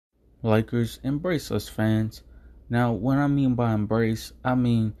Lakers, embrace us fans. Now, what I mean by embrace, I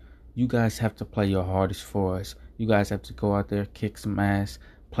mean you guys have to play your hardest for us. You guys have to go out there, kick some ass,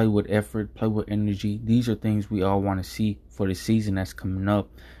 play with effort, play with energy. These are things we all want to see for the season that's coming up.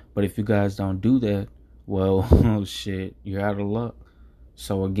 But if you guys don't do that, well, oh shit, you're out of luck.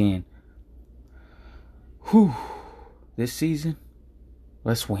 So again, this season,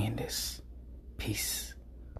 let's win this. Peace.